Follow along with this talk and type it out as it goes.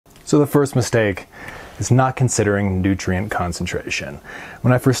So the first mistake is not considering nutrient concentration.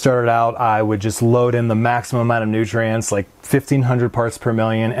 When I first started out, I would just load in the maximum amount of nutrients, like 1,500 parts per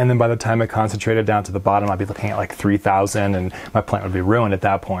million, and then by the time it concentrated down to the bottom, I'd be looking at like 3,000, and my plant would be ruined at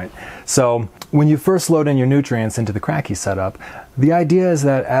that point. So when you first load in your nutrients into the Kratky setup, the idea is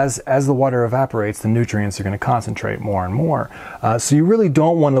that as the water evaporates, the nutrients are going to concentrate more and more. So you really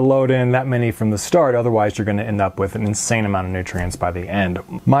don't want to load in that many from the start, otherwise you're going to end up with an insane amount of nutrients by the end.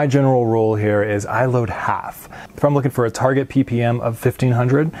 My general rule here is I load half. If I'm looking for a target ppm of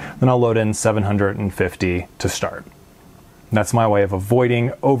 1,500, then I'll load in 750 to start. That's my way of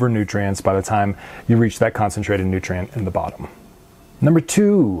avoiding over nutrients by the time you reach that concentrated nutrient in the bottom. Number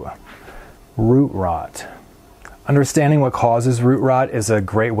 2, root rot. Understanding what causes root rot is a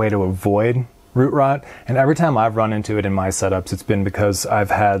great way to avoid root rot, and every time I've run into it in my setups, it's been because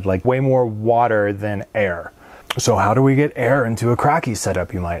I've had like way more water than air. So how do we get air into a Kratky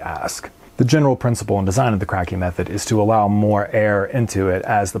setup, you might ask? The general principle and design of the Kratky method is to allow more air into it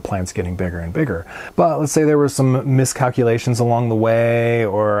as the plant's getting bigger and bigger. But let's say there were some miscalculations along the way,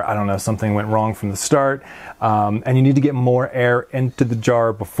 or I don't know, something went wrong from the start, and you need to get more air into the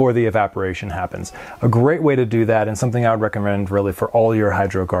jar before the evaporation happens. A great way to do that, and something I would recommend really for all your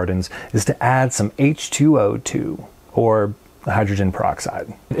hydro gardens, is to add some H2O2, or hydrogen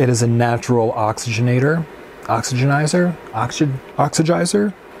peroxide. It is a natural oxygenator, oxygizer.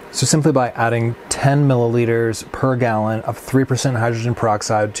 So simply by adding 10 milliliters per gallon of 3% hydrogen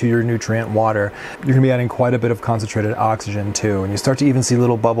peroxide to your nutrient water, you're going to be adding quite a bit of concentrated oxygen too. And you start to even see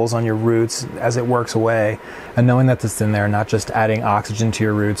little bubbles on your roots as it works away. And knowing that it's in there, not just adding oxygen to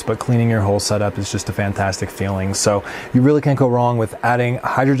your roots, but cleaning your whole setup is just a fantastic feeling. So you really can't go wrong with adding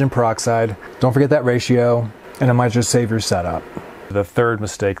hydrogen peroxide. Don't forget that ratio, and it might just save your setup. The third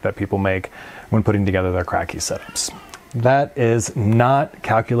mistake that people make when putting together their Kratky setups. That is not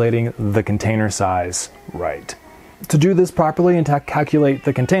calculating the container size right. To do this properly and to calculate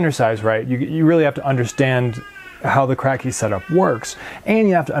the container size right, you really have to understand how the Kratky setup works, and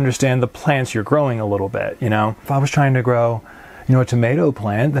you have to understand the plants you're growing a little bit. You know, if I was trying to grow, a tomato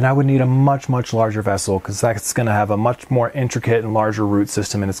plant, then I would need a much larger vessel, because that's going to have a much more intricate and larger root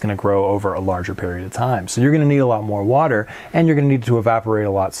system, and it's going to grow over a larger period of time. So you're going to need a lot more water, and you're going to need to evaporate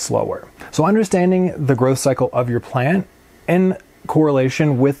a lot slower. So understanding the growth cycle of your plant in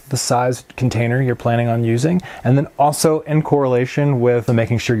correlation with the size container you're planning on using, and then also in correlation with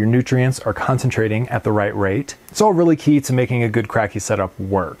making sure your nutrients are concentrating at the right rate. It's all really key to making a good Kratky setup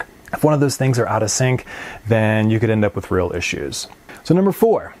work. If one of those things are out of sync, then you could end up with real issues. So number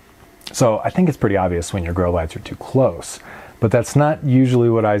 4. So I think it's pretty obvious when your grow lights are too close, but that's not usually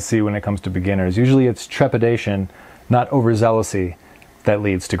what I see when it comes to beginners. Usually it's trepidation, not overzealousy, that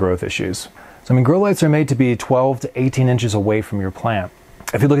leads to growth issues. So grow lights are made to be 12 to 18 inches away from your plant.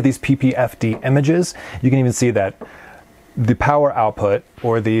 If you look at these PPFD images, you can even see that the power output,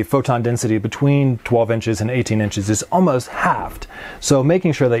 or the photon density, between 12 inches and 18 inches is almost halved. So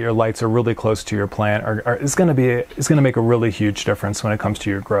making sure that your lights are really close to your plant is going to make a really huge difference when it comes to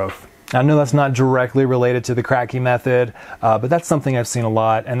your growth. I know that's not directly related to the Kratky method, but that's something I've seen a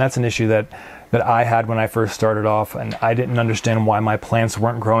lot, and that's an issue that I had when I first started off, and I didn't understand why my plants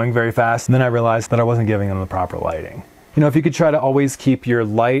weren't growing very fast. And then I realized that I wasn't giving them the proper lighting. If you could try to always keep your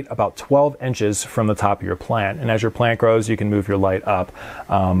light about 12 inches from the top of your plant, and as your plant grows, you can move your light up.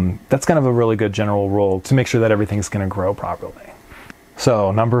 That's kind of a really good general rule to make sure that everything's going to grow properly.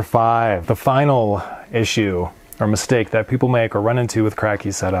 So number 5, the final issue or mistake that people make or run into with Kratky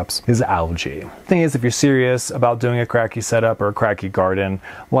setups is algae. The thing is, if you're serious about doing a Kratky setup or a Kratky garden,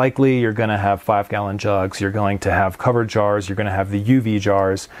 likely you're going to have 5-gallon jugs, you're going to have covered jars, you're going to have the UV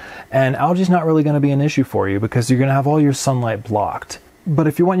jars, and algae is not really going to be an issue for you because you're going to have all your sunlight blocked. But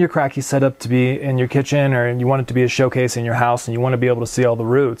if you want your Kratky setup to be in your kitchen, or you want it to be a showcase in your house, and you want to be able to see all the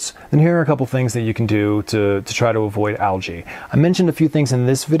roots, then here are a couple things that you can do to try to avoid algae. I mentioned a few things in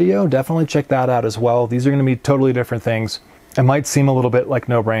this video. Definitely check that out as well. These are going to be totally different things. It might seem a little bit like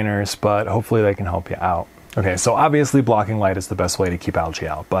no-brainers, but hopefully they can help you out. Okay, so obviously blocking light is the best way to keep algae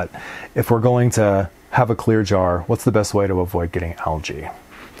out, but if we're going to have a clear jar, what's the best way to avoid getting algae?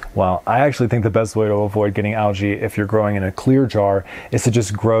 Well, I actually think the best way to avoid getting algae if you're growing in a clear jar is to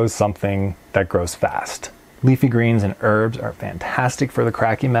just grow something that grows fast. Leafy greens and herbs are fantastic for the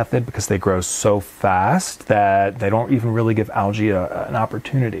Kratky method because they grow so fast that they don't even really give algae an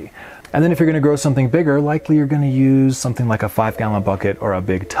opportunity. And then if you're going to grow something bigger, likely you're going to use something like a 5-gallon bucket or a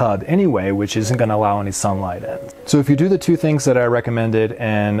big tub anyway, which isn't going to allow any sunlight in. So if you do the two things that I recommended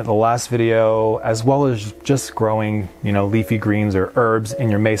in the last video, as well as just growing, leafy greens or herbs in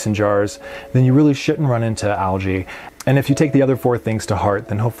your mason jars, then you really shouldn't run into algae. And if you take the other 4 things to heart,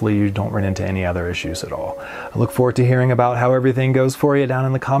 then hopefully you don't run into any other issues at all. I look forward to hearing about how everything goes for you down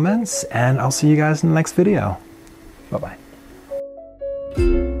in the comments, and I'll see you guys in the next video. Bye-bye.